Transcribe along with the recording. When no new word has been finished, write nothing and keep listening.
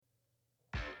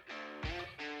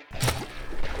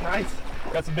Nice.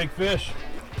 Got some big fish.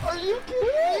 Are you kidding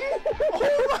me?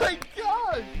 Oh my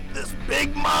God! This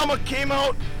big mama came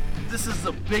out. This is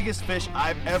the biggest fish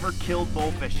I've ever killed bow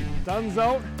fishing. Sun's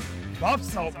out.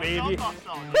 Buff's out, baby.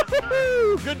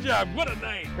 Good job. What a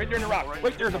night. Right there in the rock.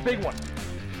 Wait, there's a big one.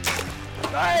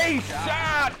 Nice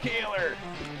shot, Kaler.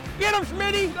 Get him,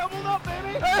 Schmitty. Doubled up,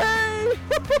 baby. Hey!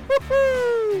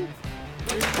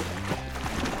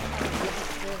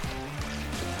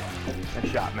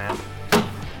 Nice shot, man.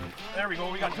 There we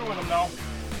go. We got two of them now.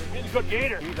 He's a good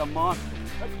gator. He's a monster.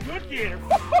 That's a good gator.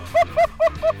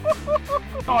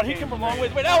 Oh, he came a long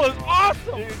way. Wait, that was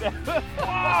awesome.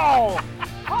 Wow.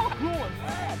 How cool is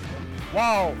that?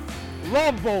 Wow.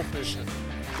 Love bow fishing.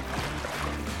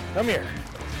 Come here.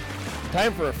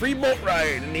 Time for a free boat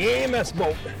ride in the AMS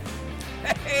boat.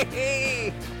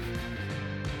 Hey.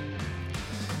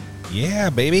 Yeah,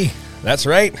 baby. That's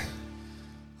right.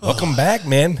 Welcome back,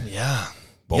 man. Yeah.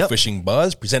 Bowfishing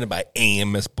Buzz, presented by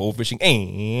AMS Bowfishing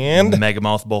and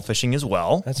Megamouth Bowfishing as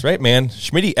well. That's right, man.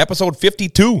 Schmitty, episode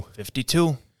 52.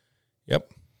 52. Yep.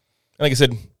 And like I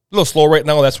said, a little slow right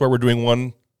now. That's where we're doing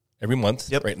one every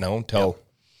month right now until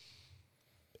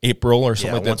April or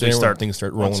something like that. Once we start, things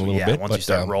start rolling a little bit. Once you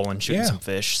start rolling, shooting some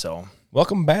fish. So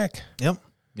welcome back.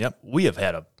 Yep. We have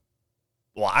had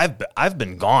I've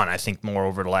been gone, I think, more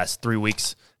over the last 3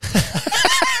 weeks.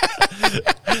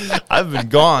 I've been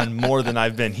gone more than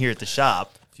I've been here at the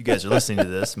shop. If you guys are listening to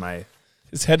this, my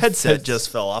headset just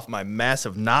fell off my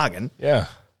massive noggin. Yeah.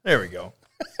 There we go.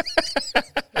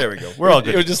 We're all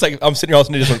good. It was just like I'm sitting here all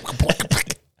of a sudden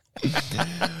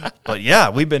just But yeah,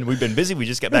 we've been busy. We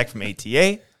just got back from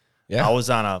ATA. Yeah. I was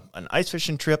on an ice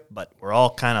fishing trip, but we're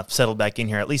all kind of settled back in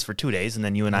here at least for 2 days, and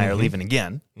then you and I are leaving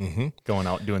again, going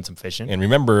out and doing some fishing. And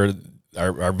remember,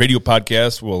 our video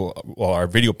podcast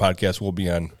will be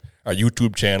on our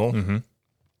YouTube channel, and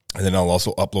then I'll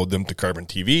also upload them to Carbon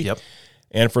TV. Yep.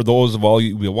 And for those of all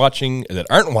you watching that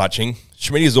aren't watching,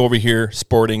 Schmitty is over here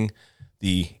sporting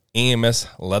the AMS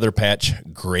Leather Patch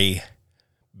Gray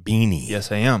beanie.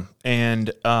 Yes, I am. And,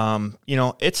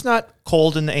 it's not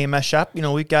cold in the AMS shop.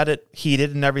 We got it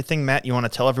heated and everything. Matt, you want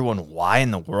to tell everyone why in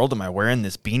the world am I wearing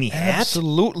this beanie hat?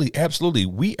 Absolutely.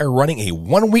 We are running a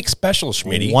 1 week special,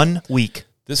 Schmitty. 1 week.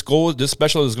 This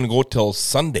special is going to go till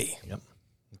Sunday. Yep.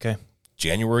 Okay.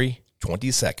 January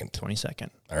 22nd. 22nd.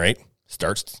 All right.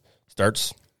 Starts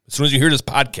as soon as you hear this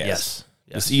podcast. Yes.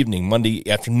 This evening, Monday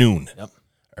afternoon. Yep.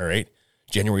 All right.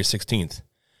 January 16th.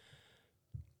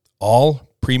 All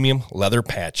premium leather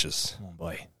patches. Oh,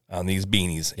 boy. On these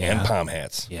beanies and palm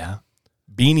hats. Yeah.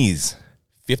 Beanies,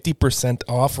 50%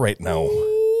 off right now.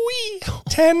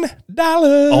 $10.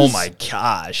 Oh, my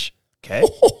gosh. Okay.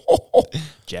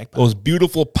 Jackpot. Those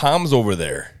beautiful palms over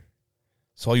there.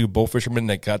 So all you bow fishermen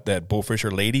that got that bow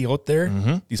fisher lady out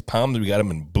there, these palms, we got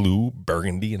them in blue,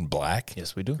 burgundy, and black.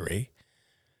 Yes, we do. Gray.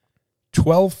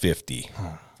 $12.50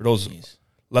 for those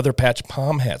leather patch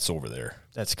palm hats over there.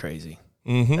 That's crazy.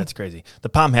 That's crazy. The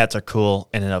palm hats are cool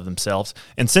in and of themselves.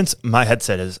 And since my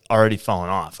headset has already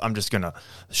fallen off, I'm just going to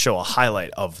show a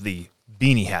highlight of the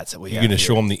beanie hats that we have. You're going to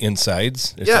show them the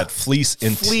insides? It's that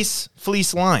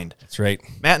fleece lined. That's right.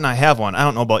 Matt and I have one. I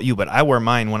don't know about you, but I wear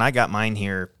mine. When I got mine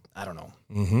here, I don't know,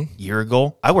 year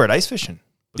ago, I wear it ice fishing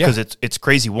because it's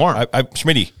crazy warm.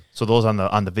 Schmitty. So those on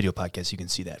the video podcast, you can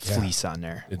see that fleece on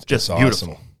there. It's just awesome.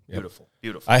 beautiful. Yep.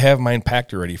 Beautiful. I have mine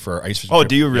packed already for our ice fishing trip.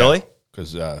 Do you really?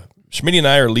 Because Schmitty and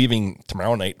I are leaving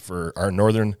tomorrow night for our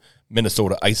northern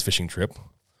Minnesota ice fishing trip.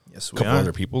 Yes, we are. A couple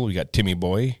other people. We got Timmy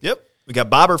Boy. Yep. We got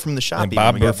Bobber from the shop. And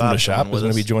Bobber from the shop is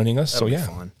going to be joining us. That'll so, be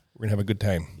fun. We're going to have a good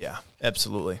time. Yeah,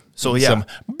 absolutely. So, some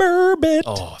burbot.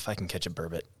 Oh, if I can catch a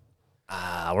burbot.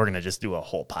 We're going to just do a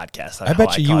whole podcast. I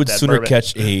bet you would sooner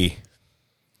catch a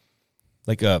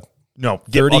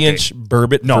 30-inch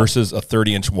burbot versus a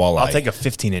 30-inch walleye. I'll take a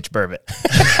 15-inch burbot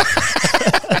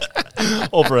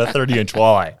over a 30-inch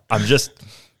walleye. I'm just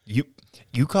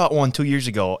you caught one 2 years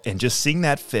ago, and just seeing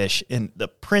that fish and the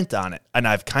print on it, and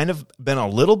I've kind of been a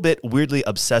little bit weirdly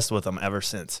obsessed with them ever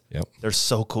since. Yep, they're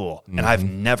so cool, and I've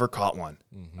never caught one.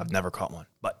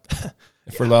 But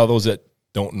for a lot of those that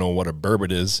don't know what a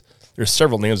burbot is, there's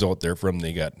several names out there for them.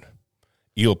 They got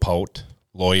eel pout,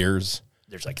 lawyers.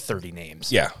 There's like 30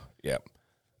 names. Yeah.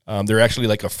 They're actually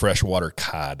like a freshwater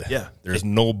cod. Yeah. There's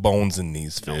no bones in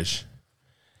these fish.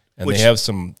 And they have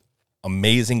some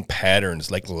amazing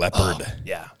patterns like leopard.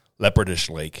 Leopardish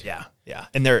lake. Yeah.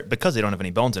 And they're because they don't have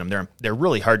any bones in them, they're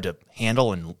really hard to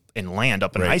handle and land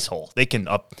up an ice hole. They can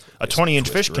a 20-inch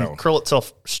fish can curl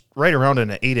itself right around in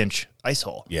an 8-inch ice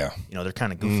hole. Yeah. They're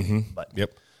kind of goofy. But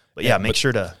yeah, make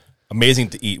sure to amazing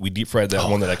to eat. We deep fried that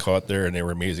one that I caught there, and they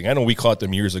were amazing. I know we caught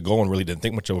them years ago and really didn't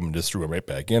think much of them and just threw them right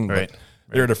back in. Right.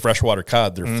 They're the freshwater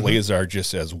cod. Their fillets are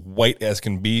just as white as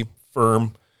can be,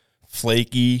 firm,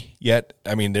 flaky. Yet,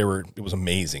 I mean, it was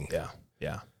amazing.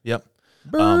 Yeah. Yep.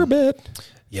 Burbot.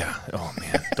 Yeah. Oh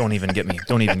man. Don't even get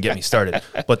me started.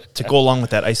 But to go along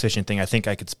with that ice fishing thing, I think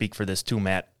I could speak for this too,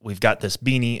 Matt. We've got this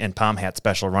beanie and palm hat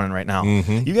special running right now.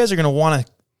 You guys are going to want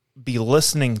to be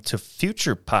listening to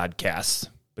future podcasts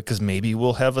because maybe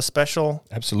we'll have a special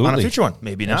Absolutely. on a future one.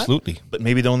 Maybe not. Absolutely. But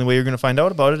maybe the only way you're going to find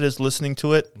out about it is listening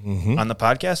to it on the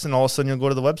podcast, and all of a sudden you'll go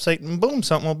to the website and boom,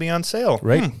 something will be on sale.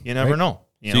 Right. You never Right. know.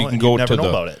 So you can go never to know the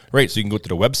about it. right. So you can go to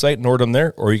the website and order them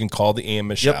there, or you can call the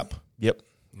AMS shop. Yep.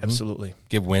 Absolutely.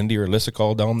 Give Wendy or Alyssa a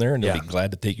call down there, and they'll Yeah. be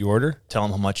glad to take your order. Tell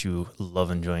them how much you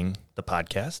love enjoying the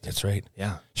podcast. That's right.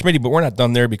 Yeah. Schmitty, but we're not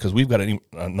done there because we've got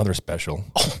another special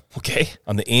Okay.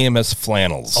 on the AMS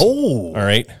flannels. Oh. All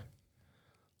right. time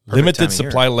Limited of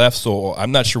supply left, so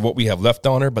I'm not sure what we have left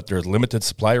down there, but there's limited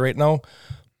supply right now.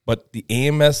 But the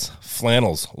AMS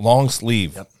flannels, long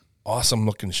sleeve, awesome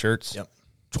looking shirts, Yep.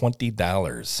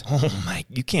 $20. Oh my!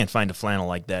 You can't find a flannel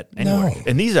like that anywhere. No.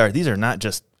 And these are not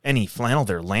just any flannel.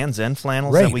 They're Land's End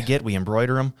flannels Right. that we get. We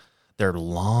embroider them. They're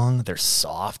long. They're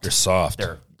soft. They're soft.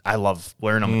 I love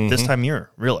wearing them this time of year.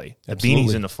 Really, the Absolutely.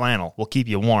 beanies and the flannel will keep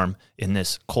you warm in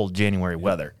this cold January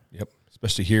weather. Yep.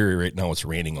 Especially here right now, it's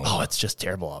raining. A lot. Oh, it's just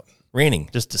terrible out. Raining.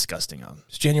 Just disgusting out.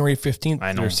 It's January 15th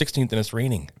I know. or 16th, and it's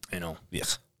raining. I know. Yeah.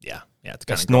 Yeah. It's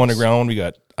Got kinda snow on the gross. ground. We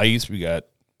got ice. We got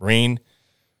rain.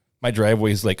 My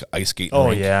driveway is like ice skating. Oh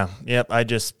rink. yeah. Yep. I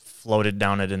just floated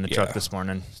down it in the truck Yeah. this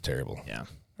morning. It's terrible. Yeah.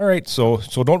 All right, so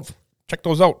don't check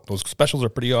those out. Those specials are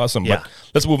pretty awesome. Yeah. But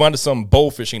let's move on to some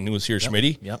bow fishing news here,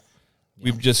 Schmitty. Yep.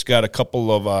 We've just got a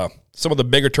couple of some of the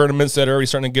bigger tournaments that are already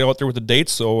starting to get out there with the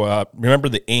dates. So remember,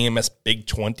 the AMS Big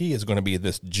 20 is going to be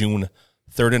this June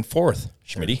 3rd and 4th,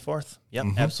 Schmitty. Fourth. Yep.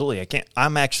 Absolutely.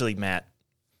 I'm actually, Matt,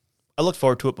 I looked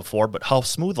forward to it before, but how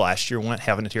smooth last year went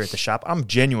having it here at the shop. I'm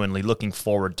genuinely looking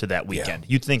forward to that weekend.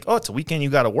 You'd think, oh, it's a weekend you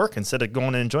got to work instead of going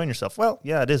and enjoying yourself. Well,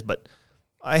 yeah, it is, but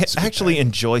I actually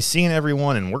enjoy seeing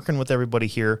everyone and working with everybody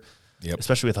here, Yep.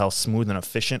 especially with how smooth and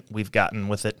efficient we've gotten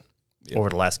with it over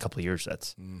the last couple of years.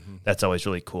 That's always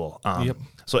really cool.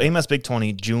 So AMS Big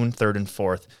 20, June 3rd and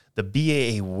 4th. The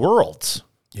BAA Worlds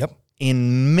Yep.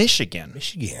 in Michigan.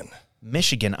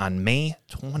 Michigan. On May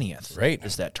 20th. Right.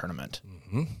 Is that tournament.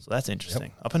 So that's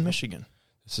interesting. Up in Michigan.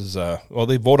 This is well,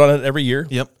 they vote on it every year.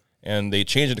 Yep. And they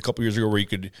changed it a couple years ago where you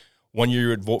could one year you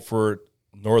would vote for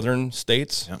northern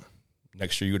states. Yep.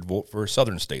 Next year you would vote for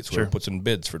southern states. Where Sure. it puts in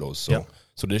bids for those. So Yep.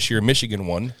 so this year Michigan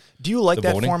won. Do you like The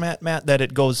that voting? format, Matt, that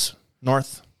it goes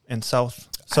north and south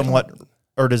somewhat?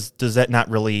 Or does that not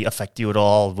really affect you at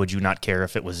all? Would you not care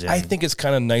if it was in? I think it's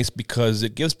kind of nice because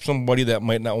it gives somebody that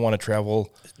might not want to travel,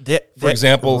 that, for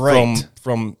example, right.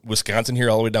 from Wisconsin here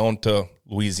all the way down to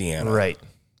Louisiana. Right.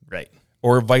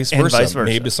 Or vice And versa. vice versa.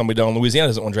 Maybe somebody down in Louisiana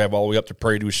doesn't want to drive all the way up to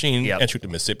Prairie du Chien Yep. and shoot the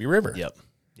Mississippi River. Yep.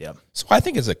 So I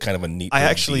think it's a kind of a neat I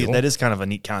little actually, deal. that is kind of a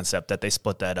neat concept that they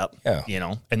split that up.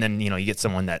 Yeah. And then, you get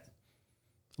someone that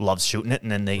loves shooting it,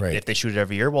 and then Right. if they shoot it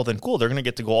every year, well, then cool, they're going to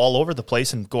get to go all over the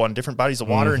place and go on different bodies of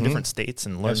water in different states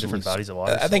and learn different bodies of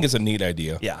water. I think it's a neat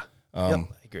idea. Yeah. I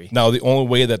agree. Now, the only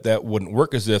way that wouldn't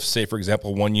work is if, say, for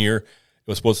example, one year it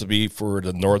was supposed to be for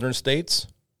the northern states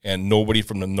and nobody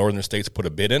from the northern states put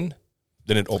a bid in,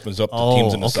 then it opens up to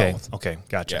teams in the okay. south. Okay,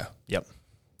 gotcha. Yep.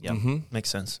 Makes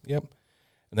sense. Yep.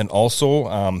 And then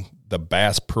also the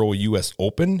Bass Pro US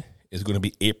Open is going to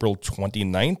be April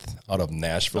 29th out of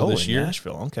Nashville this in year.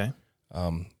 Nashville, okay.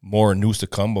 More news to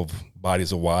come of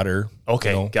bodies of water.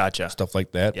 Okay, gotcha. Stuff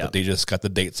like that. Yeah. But they just got the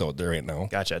dates out there right now.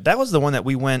 Gotcha. That was the one that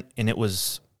we went, and it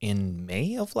was in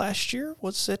May of last year,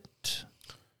 was it?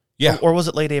 Yeah. Or was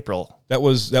it late April? That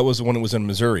was the one that was in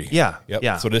Missouri. Yeah, Yep.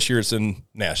 yeah. So this year it's in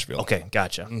Nashville. Okay,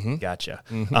 gotcha. Gotcha.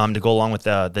 To go along with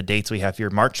the dates we have here,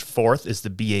 March 4th is the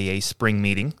BAA spring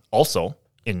meeting, also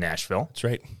in Nashville. That's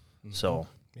right. So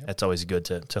that's always good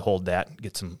to hold that,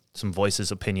 get some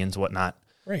voices, opinions, whatnot,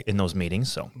 Right. in those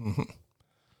meetings. So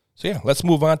So yeah, let's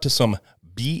move on to some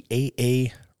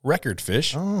BAA record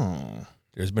fish. Oh.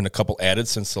 There's been a couple added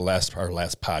since our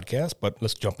last podcast, but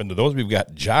let's jump into those. We've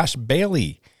got Josh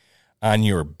Bailey on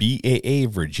your BAA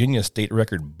Virginia State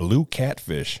record blue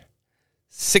catfish,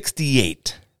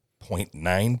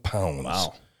 68.9 pounds.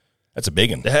 Wow. That's a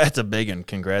big one. That's a big one.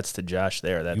 Congrats to Josh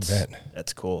there. bet.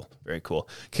 That's cool. Very cool.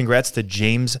 Congrats to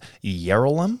James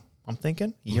Yerolam, I'm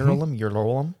thinking.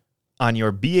 Yerolam. On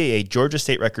your BAA Georgia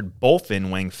State record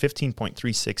bowfin weighing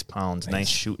 15.36 pounds. Nice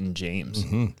shooting, James.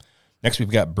 Next, we've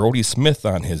got Brody Smith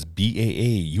on his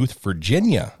BAA Youth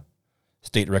Virginia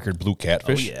State record blue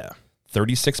catfish. Oh, yeah.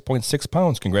 36.6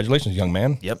 pounds. Congratulations, young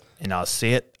man. Yep. And I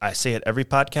say it every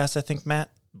podcast, I think, Matt,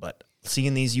 but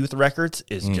seeing these youth records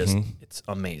is just, it's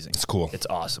amazing. It's cool. It's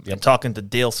awesome. And talking to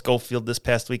Dale Schofield this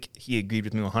past week, he agreed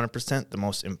with me 100%. The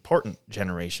most important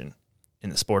generation in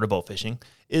the sport of bow fishing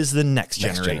is the next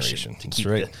generation to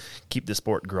That's keep the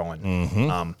sport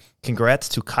growing. Congrats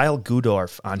to Kyle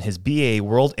Gudorf on his BAA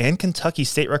World and Kentucky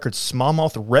State record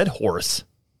smallmouth red horse,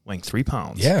 weighing 3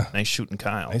 pounds. Yeah. Nice shooting,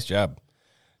 Kyle. Nice job.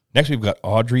 Next, we've got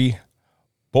Audrey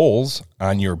Bowles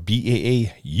on your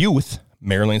BAA Youth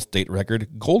Maryland State record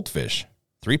goldfish,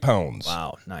 3 pounds.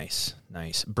 Wow, nice.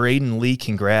 Braden Lee,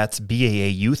 congrats. BAA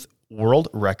Youth World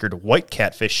record white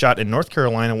catfish shot in North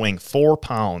Carolina weighing 4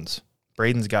 pounds.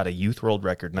 Braden's got a youth world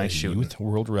record. Nice shooting. Youth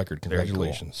world record.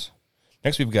 Congratulations.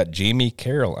 Next, we've got Jamie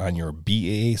Carroll on your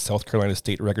BAA South Carolina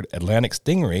State record Atlantic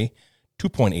Stingray,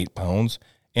 2.8 pounds,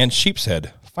 and Sheep's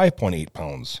Head, 5.8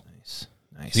 pounds.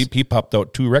 Nice. He popped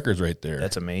out 2 records right there.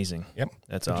 That's amazing. Yep.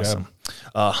 That's Good awesome.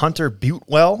 Hunter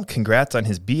Butewell, congrats on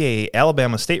his BAA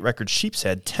Alabama State record Sheep's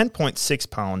Head, 10.6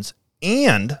 pounds,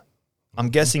 and I'm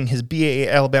guessing his BAA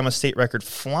Alabama State record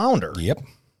flounder. Yep.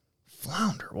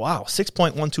 Flounder. Wow.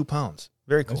 6.12 pounds.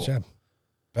 Very cool. Nice job.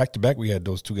 Back to back, we had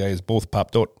those 2 guys both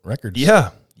popped out records. Yeah.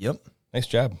 Yep. Nice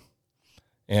job.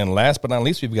 And last but not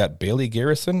least, we've got Bailey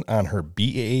Garrison on her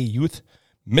BAA Youth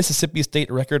Mississippi State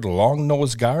record long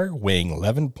nose gar weighing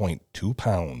 11.2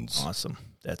 pounds. Awesome.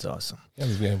 That's awesome. Yeah,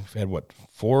 we've had,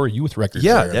 4 youth records?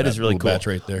 Yeah, there, that is really little cool. batch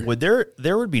right there. Would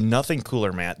there would be nothing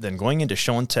cooler, Matt, than going into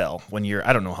show and tell when you're,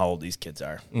 I don't know how old these kids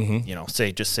are. Mm-hmm. You know, say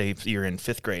if you're in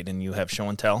 5th grade and you have show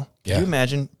and tell. Yeah. Can you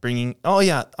imagine bringing,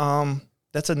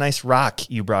 that's a nice rock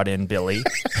you brought in, Billy.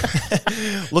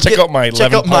 Check out my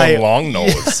 11-pound long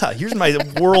nose. Yeah, here's my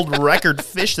world record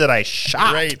fish that I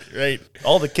shot. Right.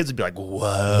 All the kids would be like,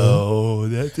 "Whoa,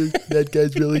 that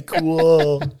guy's really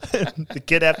cool."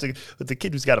 the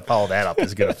kid who's got to follow that up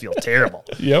is going to feel terrible.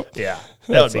 Yep. Yeah,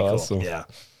 That's would be awesome. Cool. Yeah.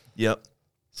 Yep.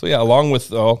 So, yeah, along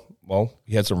with,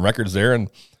 we had some records there, and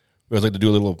we always like to do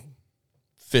a little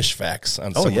fish facts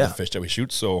on some of the fish that we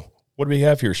shoot. So, what do we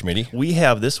have here, Schmitty? We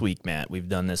have this week, Matt. We've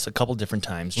done this a couple different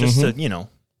times just to,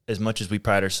 as much as we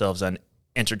pride ourselves on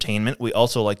entertainment, we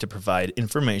also like to provide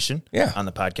information on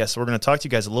the podcast. So we're going to talk to you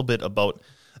guys a little bit about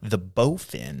the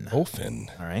bowfin. Bowfin.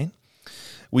 All right.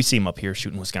 We see them up here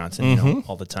shooting Wisconsin,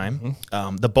 all the time.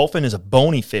 The bowfin is a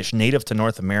bony fish native to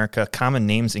North America. Common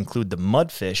names include the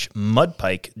mudfish,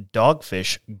 mudpike,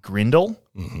 dogfish,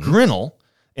 grinnell,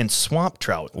 and swamp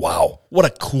trout. Wow. What a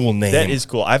cool name. That is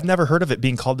cool. I've never heard of it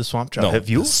being called the swamp trout. No, have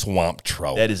you? The swamp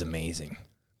trout. That is amazing.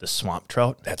 The swamp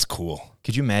trout. That's cool.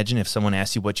 Could you imagine if someone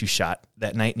asked you what you shot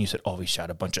that night and you said, "Oh, we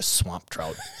shot a bunch of swamp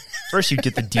trout"? First, you'd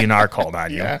get the DNR called on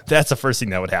you. Yeah. That's the first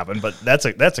thing that would happen. But that's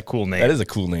a cool name. That is a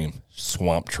cool name.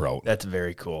 Swamp trout. That's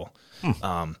very cool.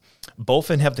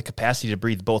 Bowfin have the capacity to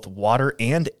breathe both water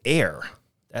and air.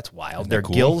 That's wild. Their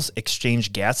cool? gills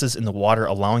exchange gases in the water,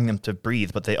 allowing them to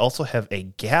breathe, but they also have a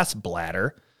gas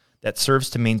bladder that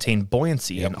serves to maintain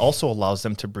buoyancy and also allows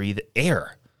them to breathe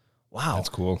air. Wow. That's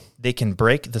cool. They can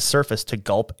break the surface to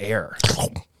gulp air.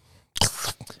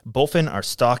 Bowfin are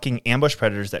stalking ambush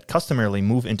predators that customarily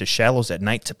move into shallows at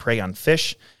night to prey on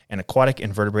fish and aquatic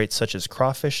invertebrates such as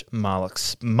crawfish,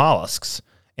 mollusks,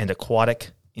 and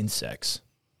aquatic insects.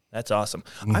 That's awesome.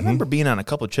 I remember being on a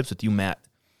couple of trips with you, Matt,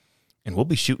 and we'll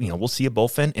be shooting, we'll see a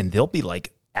bowfin, and they'll be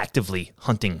like actively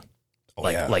hunting,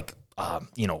 baits,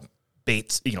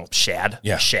 shad.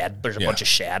 Yeah. Shad. There's a bunch of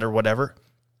shad or whatever.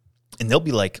 And they'll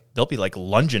be like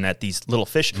lunging at these little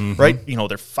fish, right?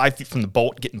 They're 5 feet from the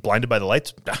boat, getting blinded by the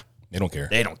lights. They don't care.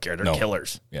 They don't care. They're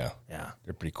killers. Yeah. Yeah.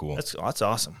 They're pretty cool. That's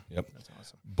awesome. Yep. That's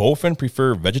awesome. Bowfin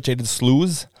prefer vegetated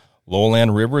sloughs,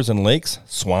 lowland rivers and lakes,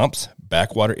 swamps,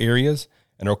 backwater areas,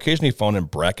 and are occasionally found in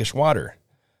brackish water.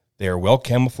 They are well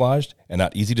camouflaged and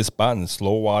not easy to spot in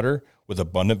slow water with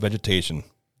abundant vegetation.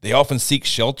 They often seek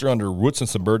shelter under roots and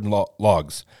submerged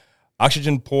logs.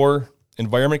 Oxygen-poor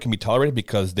environment can be tolerated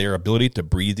because their ability to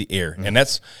breathe the air. And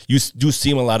that's, you do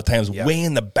see them a lot of times way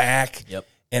in the back. Yep.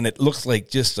 And it looks like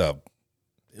it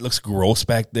looks gross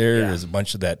back there. There's a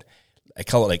bunch of that, I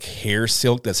call it like hair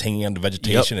silk that's hanging on the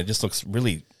vegetation. It just looks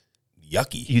really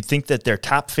yucky. You'd think that their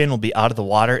top fin will be out of the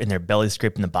water and their belly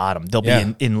scraping the bottom. They'll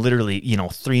be in literally,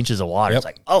 3 inches of water. It's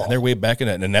like, and they're way back in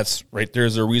it. And that's right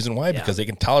there's a reason why, because they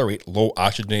can tolerate low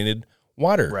oxygenated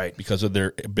water. Right. Because of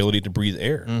their ability to breathe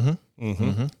air.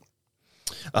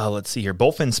 Let's see here.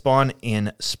 Bowfin spawn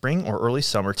in spring or early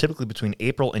summer, typically between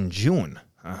April and June.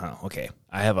 Okay.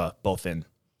 I have a bowfin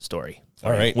story.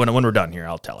 All right. When we're done here,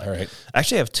 I'll tell it. All right.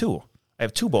 Actually, I have two. I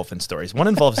have 2 bowfin stories. One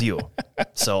involves you.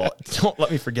 So don't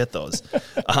let me forget those.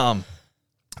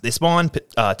 They spawn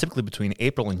typically between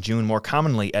April and June, more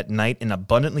commonly at night in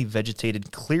abundantly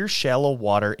vegetated, clear, shallow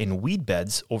water in weed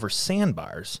beds over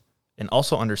sandbars and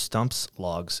also under stumps,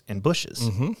 logs, and bushes.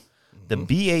 The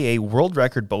BAA world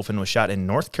record bowfin was shot in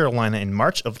North Carolina in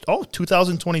March of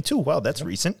 2022. Wow, that's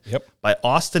recent. Yep. By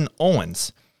Austin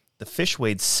Owens. The fish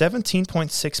weighed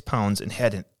 17.6 pounds and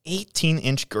had an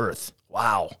 18-inch girth.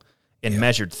 Wow. And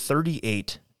measured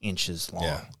 38 inches long.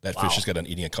 Yeah, that fish just got done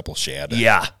eating a couple shad.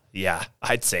 Yeah,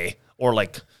 I'd say. Or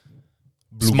like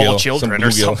Bluegill, small children some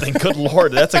or bluegill. something. Good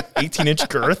Lord, that's an 18-inch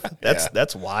girth.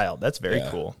 That's wild. That's very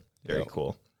cool. Very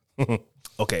cool.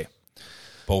 Okay.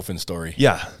 Bowfin story.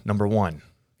 Yeah, number one.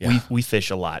 Yeah. We fish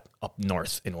a lot up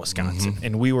north in Wisconsin,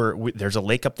 and there's a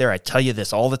lake up there. I tell you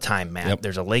this all the time, Matt. Yep.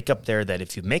 There's a lake up there that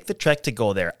if you make the trek to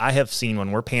go there, I have seen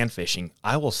when we're pan fishing,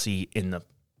 I will see in the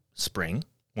spring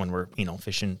when we're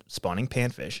fishing spawning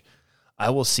panfish, I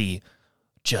will see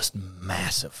just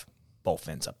massive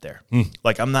bowfins up there.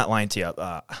 Like, I'm not lying to you.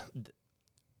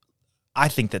 I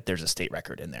think that there's a state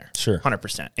record in there. Sure.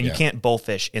 100%. And you Yeah. can't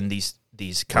bowfish in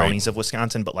these counties of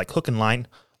Wisconsin, but like hook and line,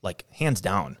 like hands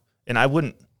down. And I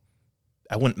wouldn't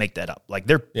make that up. Like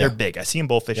they're big. I see them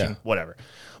bowfishing, Yeah. whatever.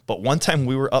 But one time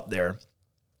we were up there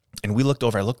and we looked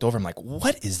over. I looked over. I'm like,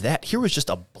 what is that? Here was just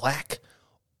a black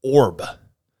orb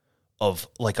of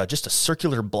like just a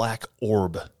circular black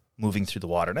orb moving through the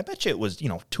water. And I bet you it was,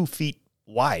 2 feet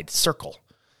wide circle.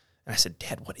 And I said,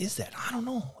 Dad, what is that? I don't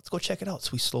know. Let's go check it out. So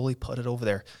we slowly put it over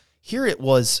there. Here it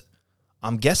was,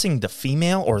 I'm guessing the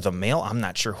female or the male. I'm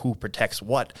not sure who protects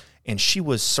what. And she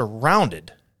was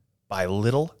surrounded by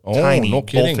little, tiny no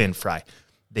kidding. bowfin fry.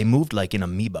 They moved like an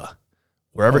amoeba.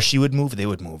 Wherever she would move, they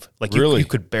would move. Like Really? you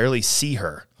could barely see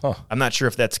her. Huh. I'm not sure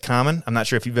if that's common. I'm not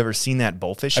sure if you've ever seen that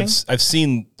bowfishing. I've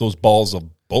seen those balls of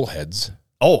bullheads.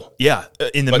 Oh, yeah.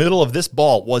 In the middle of this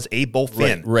ball was a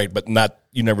bowfin. Right, but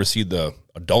you never see the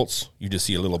adults. You just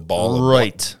see a little ball of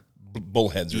Right.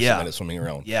 bullheads or Yeah. something that's swimming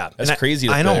around. Yeah. That's And crazy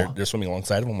that I know. they're swimming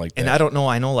alongside of them like that. And I don't know.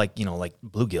 I know, like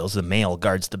bluegills, the male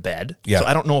guards the bed. Yeah. So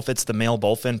I don't know if it's the male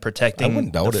bowfin I protecting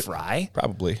wouldn't doubt the it. fry.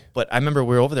 Probably. But I remember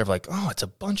we were over there like, oh, it's a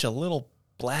bunch of little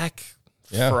black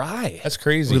Yeah. fry. That's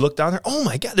crazy. We looked down there. Oh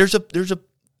my God, there's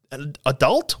an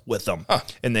adult with them. Huh.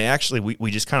 And they actually,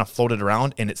 we just kind of floated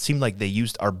around and it seemed like they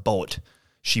used our boat.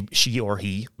 She or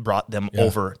he brought them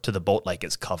over to the boat like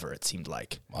as cover, it seemed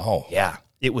like. Wow. Yeah.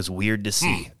 It was weird to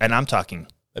see. And I'm talking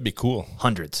That'd be cool.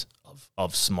 hundreds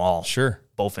of small Sure.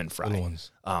 bowfin fry. Little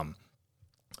ones.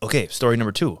 Okay, story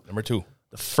number 2. Number 2.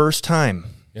 The first time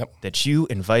Yep. that you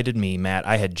invited me, Matt,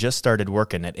 I had just started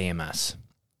working at AMS.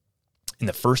 And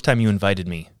the first time you invited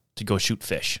me to go shoot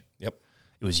fish, Yep.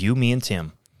 it was you, me, and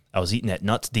Tim. I was eating at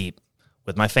Nuts Deep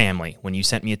with my family when you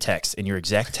sent me a text, and your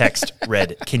exact text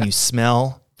read, "Can you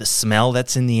smell the smell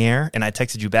that's in the air?" And I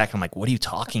texted you back. I'm like, "What are you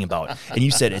talking about?" And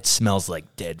you said, "It smells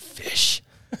like dead fish.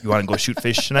 You want to go shoot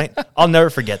fish tonight?" I'll never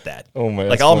forget that. Oh, man, Like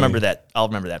that's I'll funny. remember that. I'll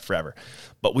remember that forever.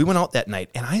 But we went out that night,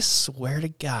 and I swear to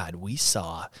God, we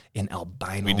saw an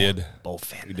albino We did.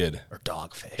 bowfin. We did. Or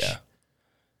dogfish. Yeah.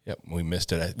 Yep. We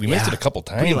missed it. We missed it a couple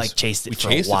times. We like chased it We for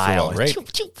chased a while. it for a while, right?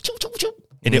 Choop, choop, choop, choop, choop.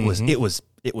 And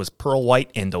it was pearl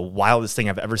white and the wildest thing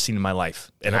I've ever seen in my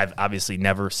life. And I've obviously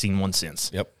never seen one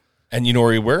since. Yep. And you know where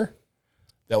we were?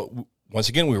 Once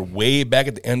again, we were way back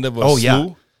at the end of a Oh, slough. yeah.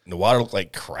 And the water looked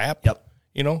like crap. Yep.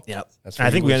 You know? Yep. That's And I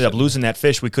where think we we ended up sitting. losing that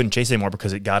fish. We couldn't chase it anymore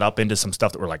because it got up into some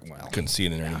stuff that we're like, well, Couldn't see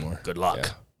it in there anymore. good luck.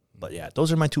 Yeah. But yeah,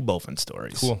 those are my 2 bowfin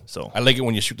stories. Cool. So I like it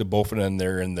when you shoot the bowfin and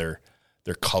they're in their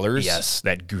colors. yes,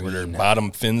 that Where their green.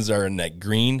 bottom fins are in that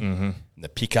green. And the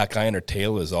peacock eye on their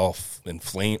tail is all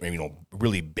inflamed,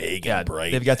 really big Yeah, and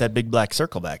bright. they've got that big black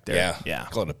circle back there. yeah. Yeah.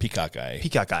 Call it a peacock eye.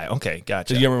 Peacock eye. Okay,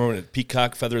 gotcha. So you ever remember when a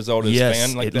peacock feathers out his Yes,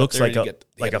 fan like it that looks there? like You a get-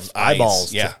 they like have a eyes.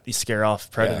 eyeballs Yeah. to scare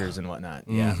off predators and whatnot.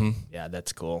 Yeah, yeah,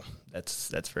 that's cool. That's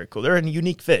very cool. They're a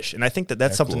unique fish, and I think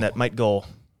that's something cool. that might go.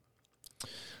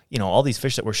 All these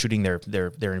fish that we're shooting,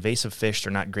 they're invasive fish.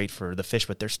 They're not great for the fish,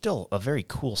 but they're still a very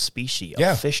cool species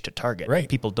Yeah. of fish to target. Right.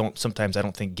 People don't sometimes, I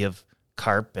don't think, give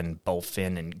carp and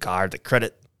bowfin and gar the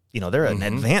credit. They're an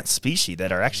advanced species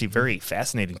that are actually very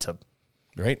fascinating to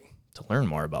Right. learn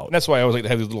more about. And that's why I always like to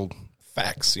have these little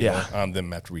facts you Yeah. know, on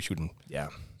them after we shoot them. Yeah.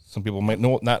 Some people might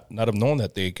not have known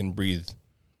that they can breathe,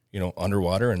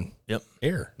 underwater and Yep.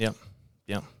 air. Yep.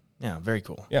 Yep. Yeah. Very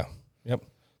cool. Yeah. Yep.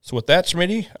 So with that,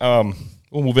 Smitty,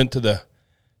 we'll move into the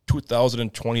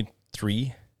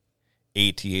 2023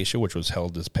 ATA show, which was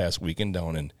held this past weekend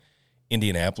down in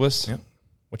Indianapolis. Yep.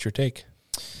 What's your take?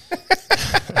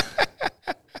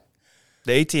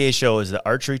 The ATA show is the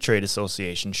Archery Trade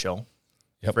Association show.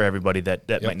 Yep. For everybody that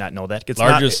might not know that. It's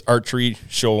Largest archery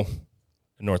show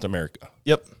in North America.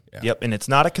 Yep. Yeah. Yep. And it's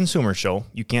not a consumer show.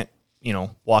 You can't,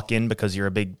 walk in because you're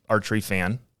a big archery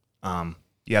fan.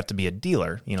 You have to be a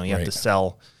dealer. You have Right. to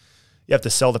sell, you have to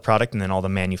sell the product, and then all the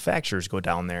manufacturers go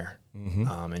down there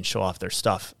and show off their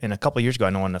stuff. And a couple of years ago, I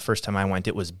know when the first time I went,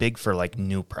 it was big for like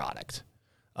new product.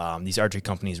 These archery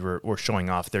companies were showing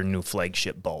off their new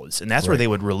flagship bows, and that's where they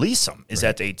would release them, is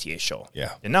at the ATA show.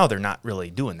 Yeah. And now they're not really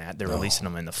doing that. They're releasing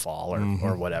them in the fall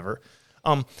or whatever.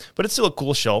 But it's still a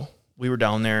cool show. We were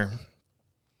down there.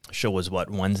 Show was what,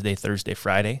 Wednesday, Thursday,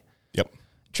 Friday? Yep.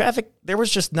 Traffic, there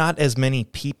was just not as many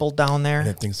people down there. I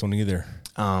didn't think so neither.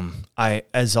 I,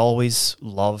 as always,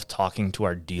 love talking to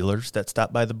our dealers that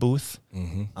stop by the booth.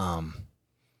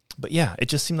 But yeah, it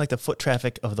just seemed like the foot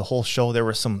traffic of the whole show. There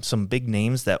were some big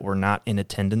names that were not in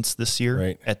attendance this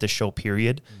year at the show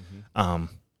period.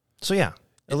 So yeah,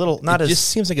 a little not it as just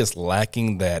seems like it's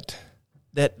lacking that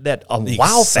the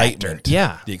wow factor.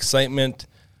 Yeah, the excitement.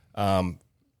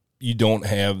 You don't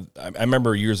have. I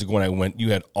remember years ago when I went, you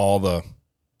had all the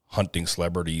hunting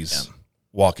celebrities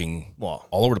walking all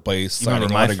over the place,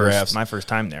 signing autographs. My first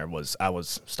time there I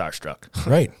was starstruck.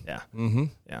 Right. Yeah.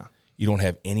 Yeah. You don't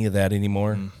have any of that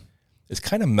anymore. It's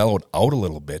kind of mellowed out a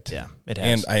little bit. Yeah, it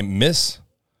has. And I miss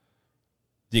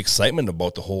the excitement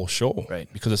about the whole show. Right.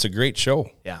 Because it's a great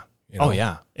show. Yeah. You know? Oh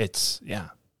yeah.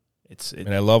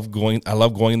 And I love going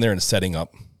there and setting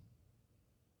up,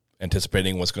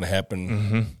 anticipating what's going to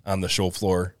happen on the show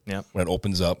floor when it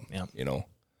opens up. Yep. You know.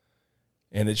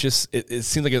 And it just it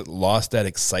seems like it lost that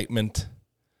excitement.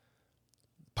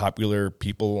 Popular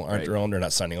people aren't around. They're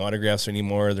not signing autographs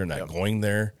anymore. They're not going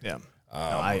there. Yeah. No,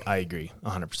 I agree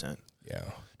 100%. Yeah.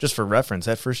 Just for reference,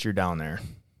 that first year down there,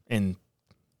 and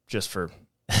just for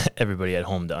everybody at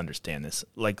home to understand this,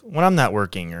 like when I'm not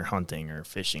working or hunting or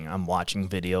fishing, I'm watching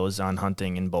videos on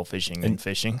hunting and bow fishing and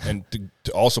fishing. And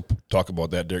to also talk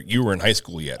about that, Derek, you were in high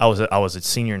school yet. I was a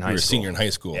senior in high school. You were a senior in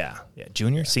high school. Yeah. Yeah.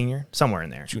 Junior, senior, somewhere in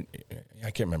there.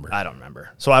 I can't remember. I don't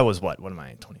remember. So I was what am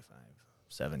I, 25,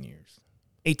 7 years?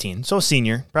 18. So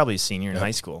senior, probably a senior in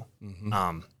high school.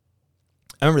 I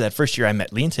remember that first year I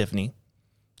met Lee and Tiffany,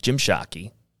 Jim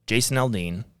Shockey, Jason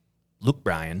Aldean, Luke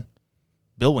Bryan,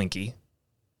 Bill Winke,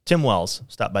 Tim Wells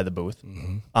stopped by the booth.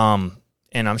 And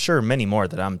I'm sure many more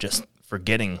that I'm just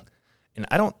forgetting. And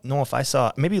I don't know if I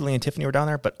saw, maybe Lee and Tiffany were down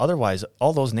there, but otherwise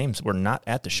all those names were not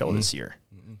at the show this year.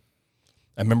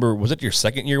 I remember, was it your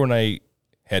second year when I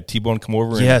had T-Bone come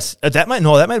over? Yes. That might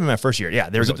have been my first year. Yeah,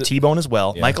 there was T-Bone as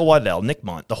well, Michael Waddell, Nick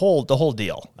Munt, the whole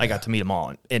deal. I got to meet them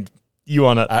all. And you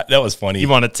want to... that was funny. You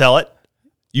want to tell it?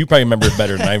 You probably remember it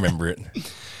better than I remember it.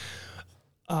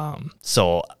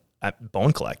 So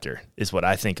Bone Collector is what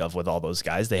I think of with all those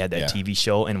guys. They had that TV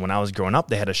show, and when I was growing up,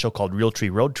 they had a show called Realtree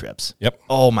Road Trips. Yep.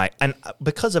 Oh my! And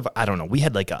because of I don't know, we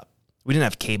didn't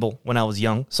have cable when I was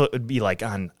young, so it would be like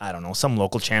on I don't know some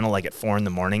local channel like at 4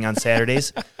 a.m. on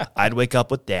Saturdays. I'd wake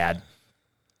up with Dad,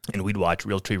 and we'd watch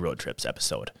Realtree Road Trips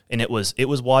episode, and it was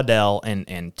Waddell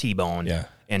and T-Bone. Yeah.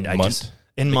 And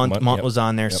Munt was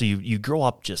on there, so you grow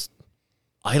up just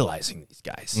idolizing these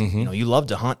guys. You know, you love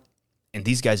to hunt, and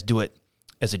these guys do it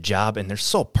as a job, and they're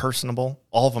so personable.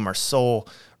 All of them are so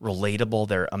relatable.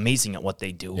 They're amazing at what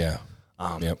they do. Yeah.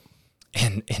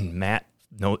 And Matt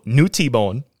knew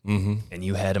T-Bone, and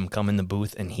you had him come in the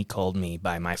booth, and he called me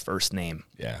by my first name.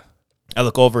 Yeah. I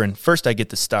look over, and first I get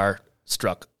the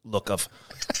star-struck look of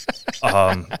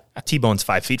T-Bone's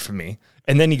 5 feet from me.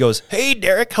 And then he goes, "Hey,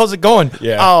 Derek, how's it going?"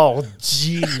 Yeah. Oh,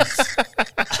 jeez.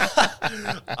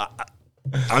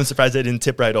 I'm surprised I didn't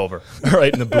tip right over,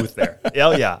 right in the booth there.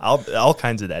 Yeah, all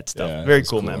kinds of that stuff. Yeah, Very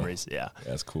cool memories. Yeah.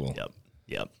 That's cool.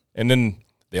 Yep. And then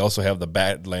they also have the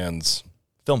Badlands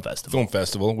Film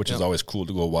Festival, which is always cool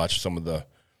to go watch some of the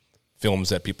films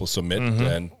that people submit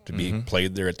and to be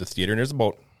played there at the theater. And there's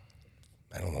about,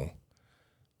 I don't know,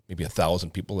 maybe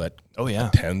 1,000 people that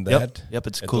attend that. Yep,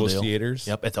 it's a at cool those deal. theaters.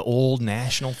 Yep, at the old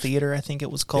National Theater, I think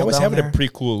it was called. They always down have it there. at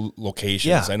pretty cool locations.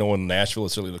 Yeah. I know in Nashville,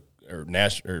 it's really, or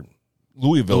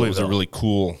Louisville, it was a really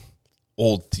cool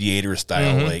old theater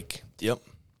style, Yep.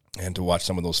 and to watch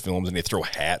some of those films, and they throw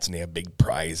hats and they have big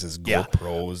prizes,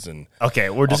 GoPros, and Okay,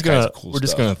 we're just all kinds gonna of cool we're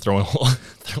just stuff. gonna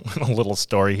throw in a little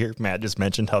story here. Matt just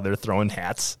mentioned how they're throwing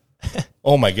hats.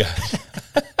 Oh my gosh.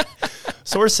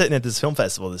 So we're sitting at this film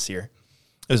festival this year.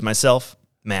 It was myself,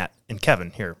 Matt, and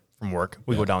Kevin here from work.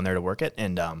 We go down there to work it,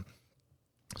 and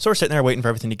so we're sitting there waiting for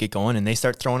everything to get going, and they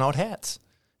start throwing out hats.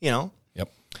 You know.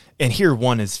 Yep. And here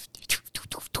one is,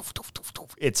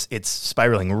 it's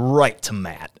spiraling right to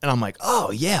Matt, and I'm like,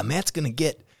 oh yeah, Matt's gonna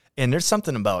get. And there's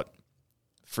something about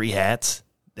free hats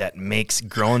that makes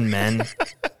grown men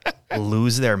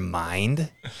lose their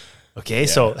mind. Okay,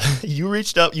 so you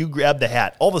reached up, you grabbed the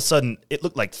hat. All of a sudden, it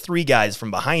looked like 3 guys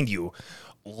from behind you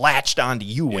latched onto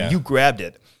you when you grabbed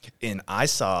it, and I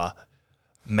saw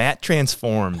Matt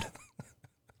transformed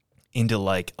into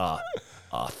like a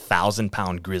a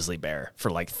 1,000-pound grizzly bear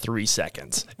for like 3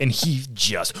 seconds, and he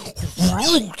just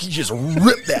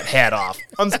ripped that hat off.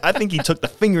 I think he took the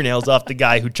fingernails off the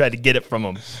guy who tried to get it from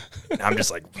him. And I'm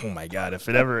just like, oh my god! If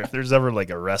there's ever like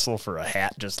a wrestle for a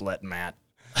hat, just let Matt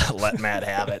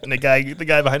have it. And the guy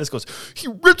behind us goes, he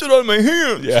ripped it out of my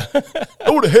hands. Yeah.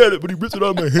 I would have had it, but he ripped it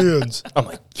out of my hands. I'm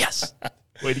like, yes,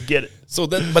 way to get it. So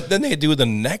then they do the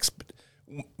next.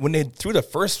 When they threw the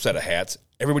first set of hats,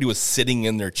 everybody was sitting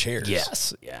in their chairs.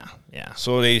 Yes, yeah.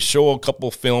 So they show a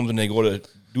couple films and they go to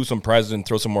do some prizes and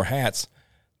throw some more hats.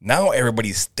 Now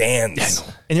everybody stands.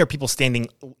 And there are people standing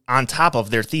on top of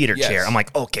their theater Yes. chair. I'm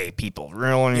like, okay, people,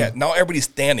 really? Yeah, now everybody's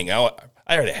standing. I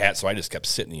had a hat, so I just kept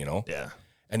sitting, Yeah.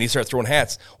 And he started throwing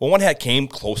hats. Well, one hat came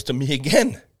close to me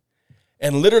again.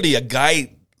 And literally a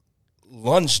guy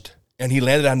lunged and he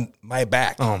landed on my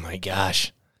back Oh my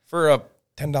gosh. for a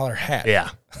 $10 hat.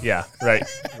 Yeah, right.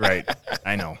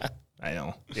 I know.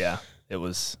 Yeah,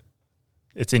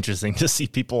 it's interesting to see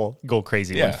people go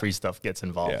crazy when Yeah. free stuff gets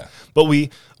involved. Yeah. But we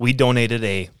donated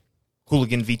a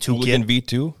Hooligan V2 Hooligan kit.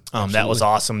 V2. That was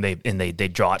awesome. They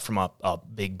draw it from a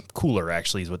big cooler,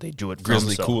 actually, is what they do it from.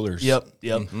 Grizzly coolers. Yep.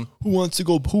 Who wants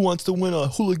to win a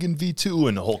Hooligan So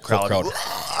and the whole crowd.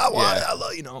 I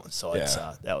love, So it's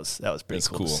Yeah. that was pretty That's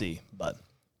cool cool. to see. But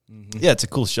yeah, it's a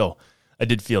cool show. I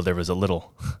did feel there was a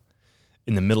little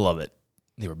in the middle of it.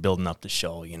 They were building up the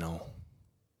show,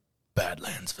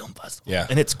 Badlands Film Festival. Yeah.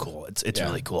 And it's cool. It's Yeah.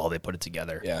 really cool how they put it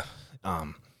together. Yeah.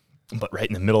 But right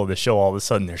in the middle of the show, all of a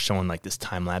sudden they're showing like this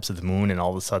time lapse of the moon, and all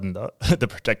of a sudden the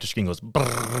projector screen goes,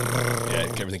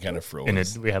 Yeah, everything kind of froze. and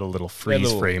we had a little We had a freeze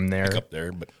little frame there. Up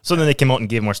there, but So then they came out and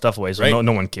gave more stuff away, so Right.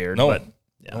 no one cared. No. But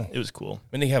yeah, it was cool.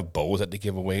 when they have bows that they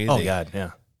give away, Oh God,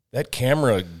 yeah. that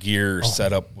camera gear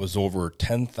setup was over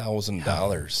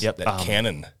 $10,000. Yep. That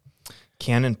Canon.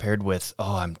 Canon paired with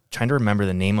I'm trying to remember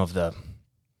the name of the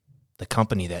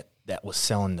company that was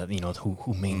selling the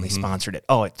who mainly sponsored it.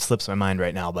 Oh, it slips my mind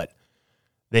right now, but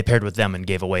they paired with them and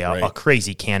gave away a Right.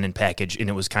 crazy Canon package, and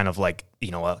it was kind of like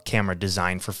a camera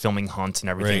designed for filming hunts and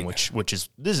everything, Right. which is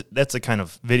that's the kind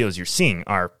of videos you're seeing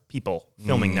are people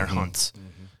filming their hunts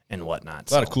and whatnot.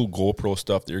 A lot of cool GoPro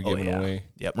stuff they're giving away.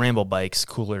 Yep, Rambo bikes,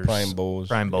 coolers, Prime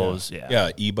bows. yeah. Yeah,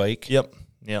 e-bike. Yep.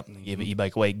 They gave an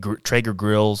e-bike away, Traeger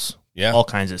grills, Yeah. all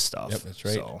kinds of stuff. Yep, that's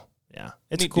right. So, yeah,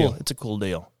 it's Neat cool. deal. It's a cool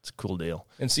deal. It's a cool deal.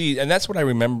 And that's what I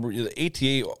remember. The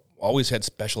ATA always had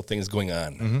special things going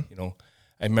on.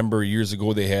 I remember years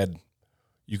ago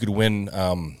you could win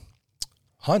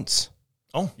hunts.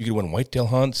 Oh. You could win whitetail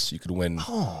hunts. You could win.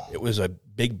 It was a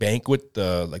big banquet,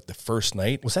 like the first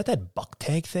night. Was that buck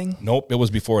tag thing? Nope, it was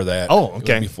before that. Oh, It was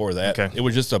okay. before that. Okay. It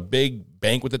was just a big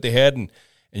banquet that they had, and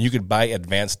you could buy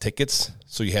advanced tickets.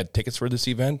 So you had tickets for this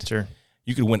event. Sure.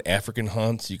 You could win African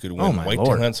hunts. You could Oh, win my whitetail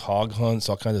Lord. hunts, hog hunts,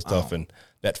 all kinds of stuff, and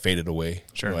that faded away.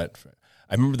 Sure. I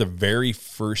remember the very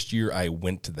first year I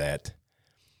went to that,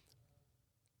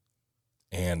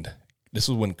 and this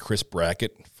was when Chris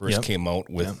Brackett first Yep. came out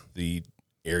with the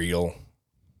aerial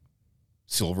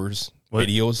silvers What-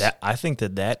 videos. I think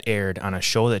that aired on a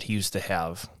show that he used to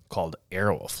have called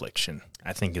Arrow Affliction,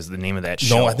 I think is the name of that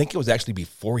show. No, I think it was actually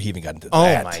before he even got into Oh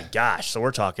that. my gosh! So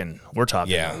we're talking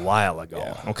Yeah. a while ago.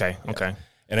 Yeah. Okay.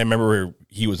 And I remember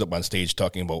he was up on stage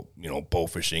talking about, bow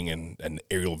fishing, and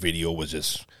aerial video was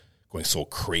just going so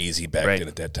crazy back Right. then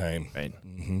at that time. Right.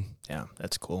 Yeah,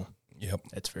 that's cool. Yep.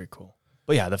 That's very cool.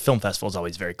 But yeah, the film festival is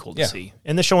always very cool to Yeah. see,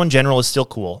 and the show in general is still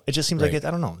cool. It just seems like Right.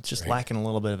 I don't know, it's just lacking a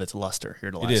little bit of its luster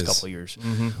here the last is. couple of years,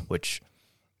 which.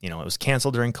 It was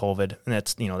canceled during COVID, and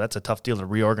that's a tough deal to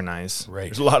reorganize. Right.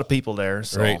 There's a lot of people there,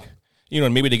 so Right.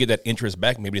 And maybe to get that interest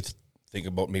back, maybe to think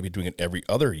about maybe doing it every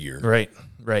other year. Right.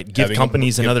 Give Having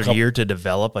companies give another com- year to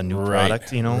develop a new Right,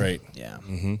 product. right. Yeah.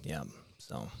 Yeah.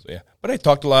 So So yeah. But I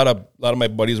talked to a lot of my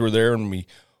buddies were there, and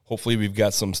hopefully we've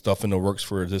got some stuff in the works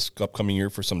for this upcoming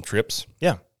year for some trips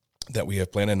yeah. that we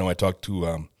have planned. I know I talked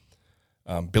to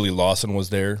Billy Lawson was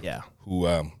there. Yeah. Who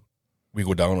we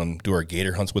go down and do our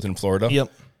gator hunts with in Florida.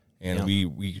 Yep. And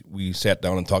we sat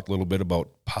down and talked a little bit about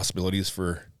possibilities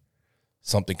for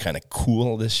something kind of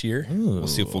cool this year. We'll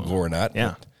see if we'll go or not. Yeah.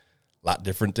 But a lot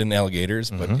different than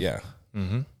alligators, but yeah.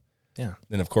 Yeah.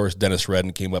 Then of course Dennis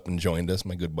Redden came up and joined us,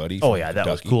 my good buddy. Oh from yeah, that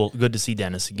was Kentucky. cool. Good to see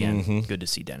Dennis again. Good to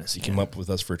see Dennis He again. came up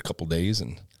with us for a couple days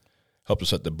and helped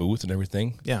us at the booth and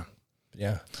everything. Yeah.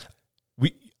 Yeah.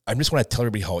 I just want to tell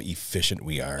everybody how efficient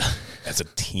we are as a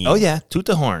team. Oh yeah, toot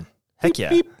the horn. Heck yeah.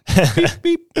 Beep,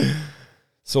 beep.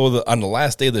 So on the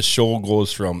last day, the show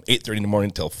goes from 8:30 in the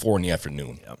morning till 4 in the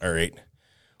afternoon. Yep. All right.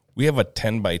 We have a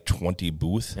 10 by 20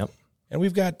 booth. Yep. And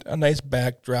we've got a nice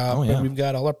backdrop. Oh, yeah. And we've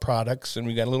got all our products. And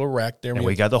we got a little rack there. And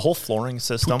we got the whole flooring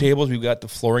system. two tables. We've got the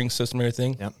flooring system and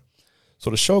everything. Yep. So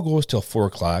the show goes till 4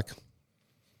 o'clock,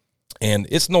 and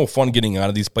it's no fun getting out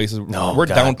of these places. No, we're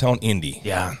God. downtown Indy,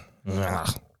 Yeah.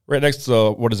 Ugh. right next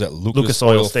to what is that? Lucas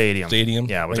Oil Stadium.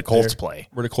 Yeah, where the right Colts there. play.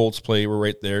 Where the Colts play, we're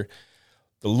right there.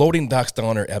 The loading docks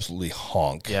down there absolutely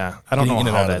honk. Yeah, I don't Getting know in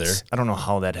and how out of that's. I don't know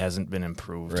how that hasn't been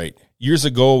improved. Right. Years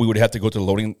ago, we would have to go to the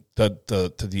loading to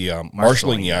the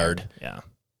marshalling yard Yeah,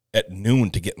 at noon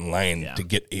to get in line Yeah. to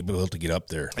get able to get up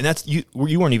there. and that's you.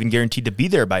 You weren't even guaranteed to be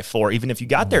there by 4, even if you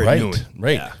got there Right, at noon.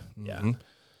 right. Yeah. Yeah. Mhm.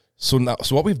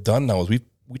 So what we've done now is we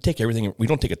take everything. We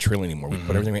don't take a trailer anymore. We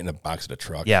put everything right in the box of the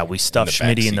truck. Yeah, we stuff the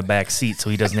back Schmitty in the seat. back seat so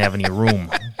he doesn't have any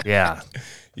room. Yeah.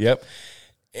 Yep.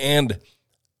 And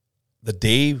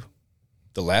the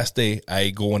last day, I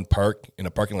go and park in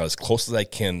a parking lot as close as I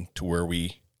can to where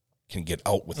we can get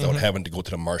out without having to go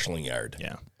to the marshalling yard.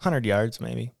 Yeah. 100 yards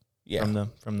maybe Yeah. from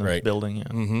the Right. building. Yeah.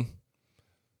 Mm-hmm.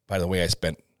 By the way, I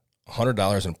spent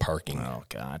 $100 in parking Oh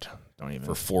God. Don't even.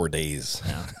 for 4 days.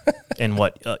 Yeah. And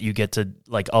what you get to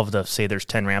like of the say there's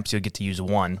 10 ramps, you'll get to use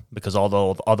one because all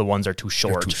the other ones are too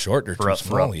short. They're too short. They're for too a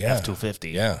small. Yeah.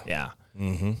 F250. Yeah. Yeah.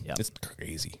 Mm-hmm. Yep. It's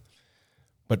crazy.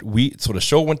 But so the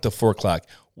show went to 4 o'clock.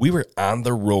 We were on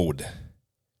the road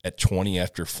at 20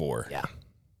 after 4. Yeah.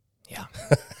 Yeah.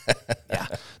 Yeah.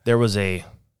 There was a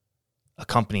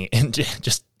company, and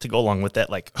just to go along with that,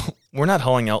 like, we're not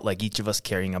hauling out like each of us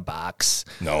carrying a box.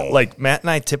 No. Like, Matt and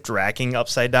I tipped racking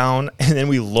upside down, and then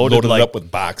we loaded Loaded like, it up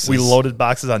with boxes. we loaded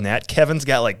boxes on that. Kevin's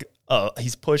got like,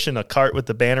 he's pushing a cart with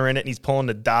the banner in it, and he's pulling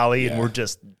the dolly, and Yeah. we're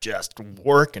just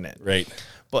working it. Right.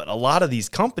 But a lot of these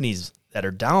companies that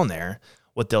are down there,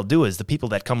 what they'll do is the people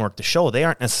that come work the show, they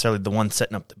aren't necessarily the ones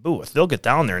setting up the booth. They'll get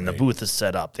down there and the booth is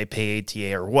set up. They pay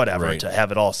ATA or whatever Right. to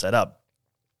have it all set up.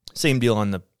 Same deal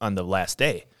on the last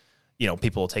day. You know,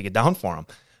 people will take it down for them.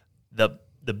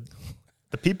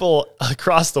 The people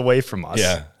across the way from us,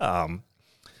 Yeah.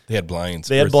 They had blinds.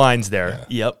 they had blinds there.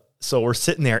 Yep. So we're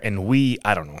sitting there and we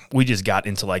just got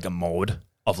into like a mode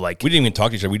of like We didn't even talk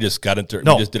to each other. We just got into.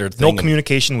 no, we just did our thing. no and-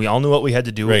 communication. We all knew what we had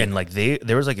to do, Right. and like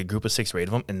there was like a group of 6 or 8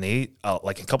 of them, and they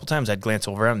like a couple times I'd glance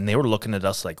over at them, and they were looking at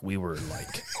us like we were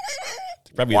like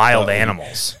Probably wild thought-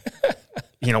 animals.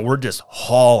 You know, we're just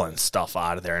hauling stuff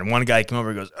out of there. And one guy came over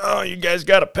and goes, "Oh, you guys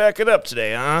got to pack it up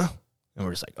today, huh?" And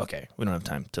we're just like, "Okay, we don't have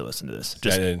time to listen to this."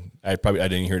 Just I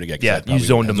didn't hear it again. 'cause yeah, I you probably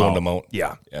zoned them out.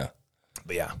 Yeah. Yeah, Yeah.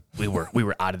 but yeah, we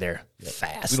were out of there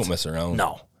fast. We don't mess around.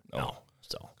 No.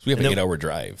 So So we have and an then- 8-hour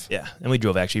drive. Yeah, and we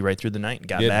drove actually right through the night and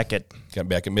got Did. back at Got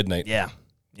back at midnight. Yep.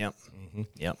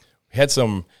 We had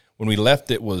some, when we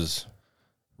left, it was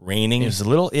raining, It was a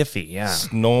little iffy. Yeah.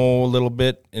 snow a little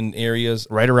bit in areas,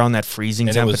 Right around that freezing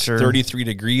and it was temperature. 33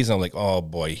 degrees. I'm like, oh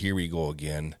boy, here we go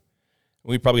again.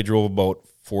 We probably drove about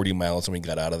 40 miles when we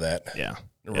got out of that. Yeah.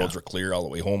 The roads were clear all the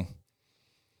way home.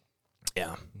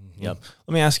 Yeah. Yep.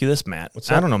 Let me ask you this, Matt.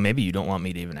 I don't know. Maybe you don't want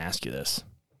me to even ask you this,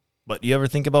 but you ever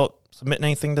think about submitting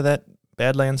anything to that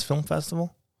Badlands Film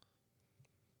Festival?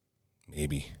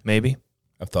 Maybe. Maybe.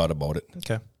 I've thought about it.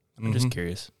 Okay. I'm just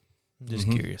curious. I'm just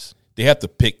curious. They have to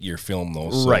pick your film,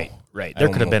 though. So Right. I There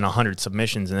don't could have know. been 100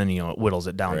 submissions, and then it whittles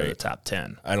it down to the Right. top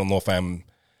 10. I don't know if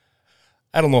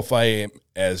I am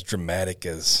as dramatic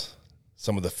as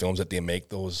some of the films that they make.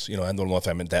 Those, I don't know if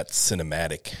I'm that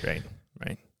cinematic Right.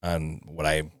 Right. on what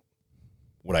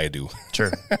I do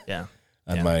Sure. Yeah.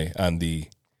 on the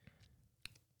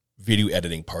video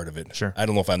editing part of it. Sure. I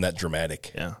don't know if I'm that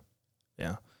dramatic. Yeah.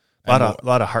 Yeah. I A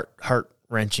lot of heart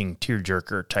wrenching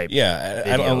tearjerker type. Yeah,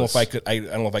 I don't know if videos. I could. I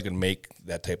don't know if I could make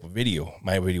that type of video.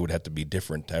 My video would have to be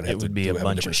different. I'd have It would be a have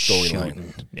bunch of different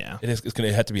shooting. Yeah. It's going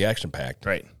to have to be action packed.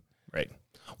 Right.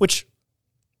 Which,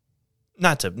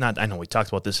 I know we talked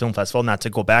about this film festival, not to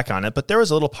go back on it, but there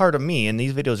was a little part of me, and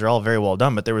these videos are all very well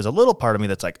done, but there was a little part of me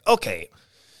that's like, okay,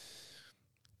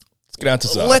 Let's get on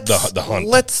to the hunt.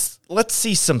 Let's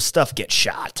see some stuff get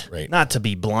shot. Right. Not to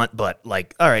be blunt, but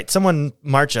like, all right, someone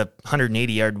march a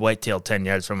 180-yard whitetail 10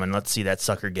 yards from, and let's see that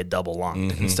sucker get double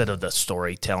lunged instead of the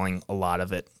storytelling. A lot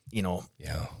of it,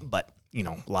 Yeah, but a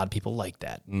lot of people like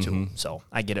that too. So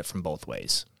I get it from both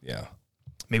ways. yeah.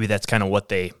 Maybe that's kind of what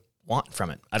they want from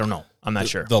it. I don't know. I'm not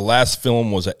sure. The last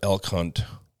film was an elk hunt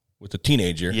with a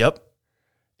teenager. Yep.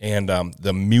 And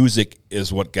the music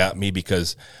is what got me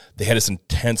because they had this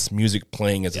intense music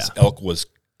playing as this Yeah. elk was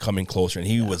coming closer, and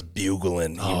he was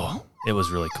bugling. It was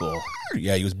really cool.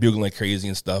 He was bugling like crazy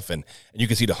and stuff, and you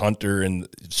can see the hunter and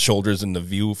shoulders and the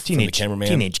view from the cameraman.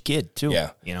 Teenage kid too. Yeah.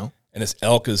 And this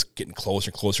elk is getting closer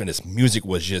and closer, and this music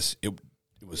was just it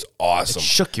was awesome.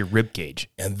 Shook your rib cage.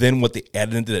 And then what they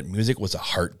added into that music was a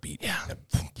heartbeat. Yeah. And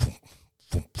boom, boom,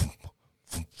 boom, boom,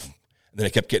 boom, boom. And then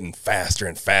it kept getting faster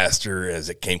and faster as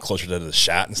it came closer to the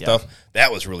shot and stuff. That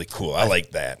was really cool. I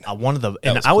like that. One of the,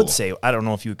 and was I would cool. say, I don't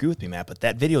know if you agree with me, Matt, but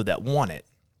that video that won it,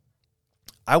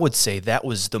 I would say that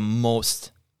was the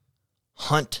most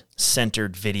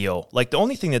hunt-centered video. Like the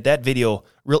only thing that video,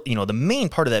 the main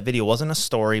part of that video wasn't a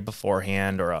story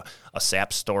beforehand or a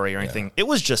sap story or anything. It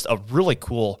was just a really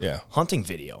cool hunting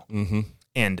video. Mm-hmm.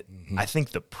 And I think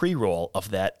the pre-roll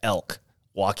of that elk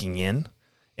walking in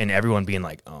and everyone being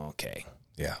like, oh, okay,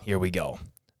 here we go.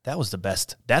 That was the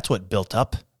best. That's what built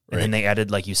up. And then they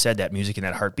added, like you said, that music and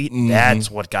that heartbeat. Mm-hmm.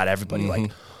 That's what got everybody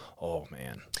like, oh,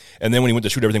 man. And then when he went to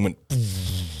shoot, everything went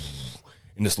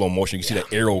in the slow motion. You can see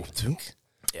that arrow.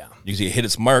 Yeah. You can see it hit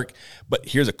its mark. But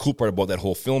here's a cool part about that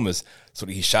whole film is, so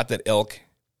he shot that elk.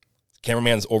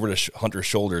 Cameraman's over the hunter's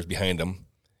shoulders behind him.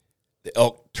 The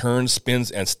elk turns,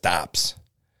 spins, and stops.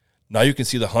 Now you can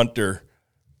see the hunter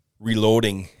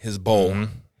reloading his bow,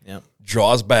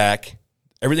 draws back.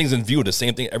 Everything's in view. The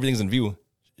same thing. Everything's in view,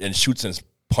 and shoots and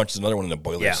punches another one in the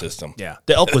boiler system. Yeah,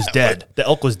 the elk was dead. The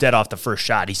elk was dead off the first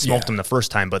shot. He smoked him the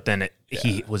first time, but then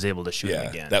he was able to shoot him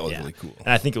again. That was really cool. And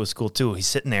I think it was cool too. He's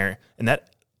sitting there, and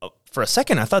that for a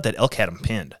second I thought that elk had him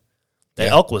pinned. The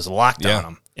elk was locked on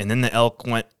him, and then the elk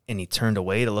went and he turned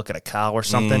away to look at a cow or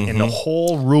something, and the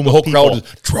whole room, the whole people, crowd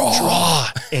just draw,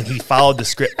 and he followed the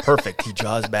script perfect. He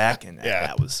draws back, and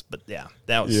that was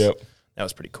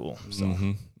pretty cool.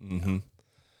 So.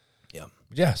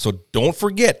 Yeah, so don't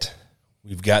forget,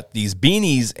 we've got these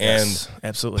beanies and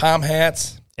absolutely palm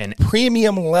hats and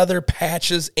premium leather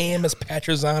patches, AMS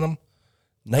patches on them.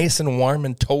 Nice and warm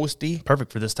and toasty.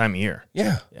 Perfect for this time of year.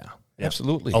 Yeah,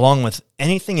 absolutely. Along with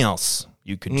anything else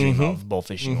you could dream of bow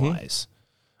fishing wise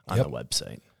on the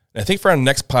website. And I think for our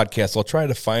next podcast, I'll try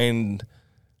to find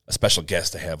a special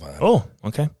guest to have on. Oh,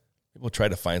 okay. We'll try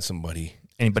to find somebody.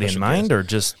 Anybody in mind, or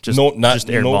just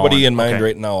nobody in mind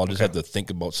right now. I'll just have to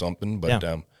think about something. But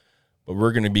but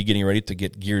we're going to be getting ready to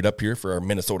get geared up here for our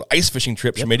Minnesota ice fishing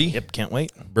trip, Schmitty. Yep, can't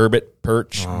wait. Burbot,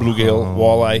 perch, bluegill,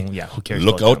 walleye. Yeah, who cares?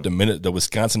 Look out! The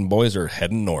Wisconsin boys are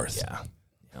heading north.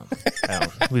 Yeah.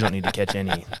 We don't need to catch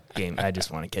any game. I just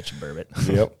want to catch a burbot.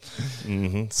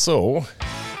 Yep. So,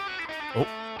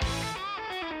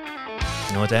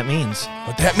 you know what that means?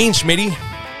 What that means, Schmitty?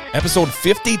 Episode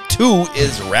 52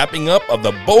 is wrapping up of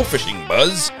the Bow Fishing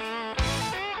Buzz,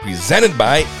 presented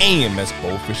by AMS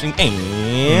Bow Fishing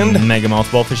and Megamouth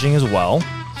Bow Fishing as well.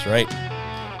 That's right.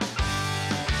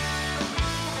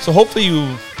 So hopefully you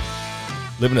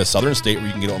live in a southern state where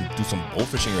you can get out and do some bow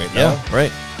fishing right now. Yeah,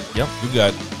 right. Yep. You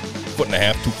got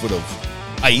 1.5 to 2 foot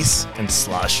of ice and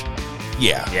slush.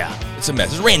 Yeah. Yeah. It's a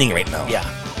mess. It's raining right now.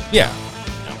 Yeah.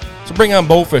 So bring on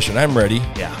bow fishing. I'm ready.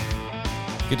 Yeah.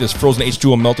 Get this frozen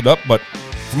H2O melted up. But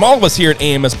from all of us here at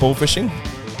AMS Bow Fishing,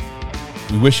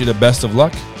 we wish you the best of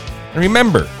luck. And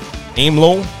remember, aim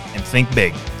low and think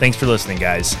big. Thanks for listening,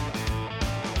 guys.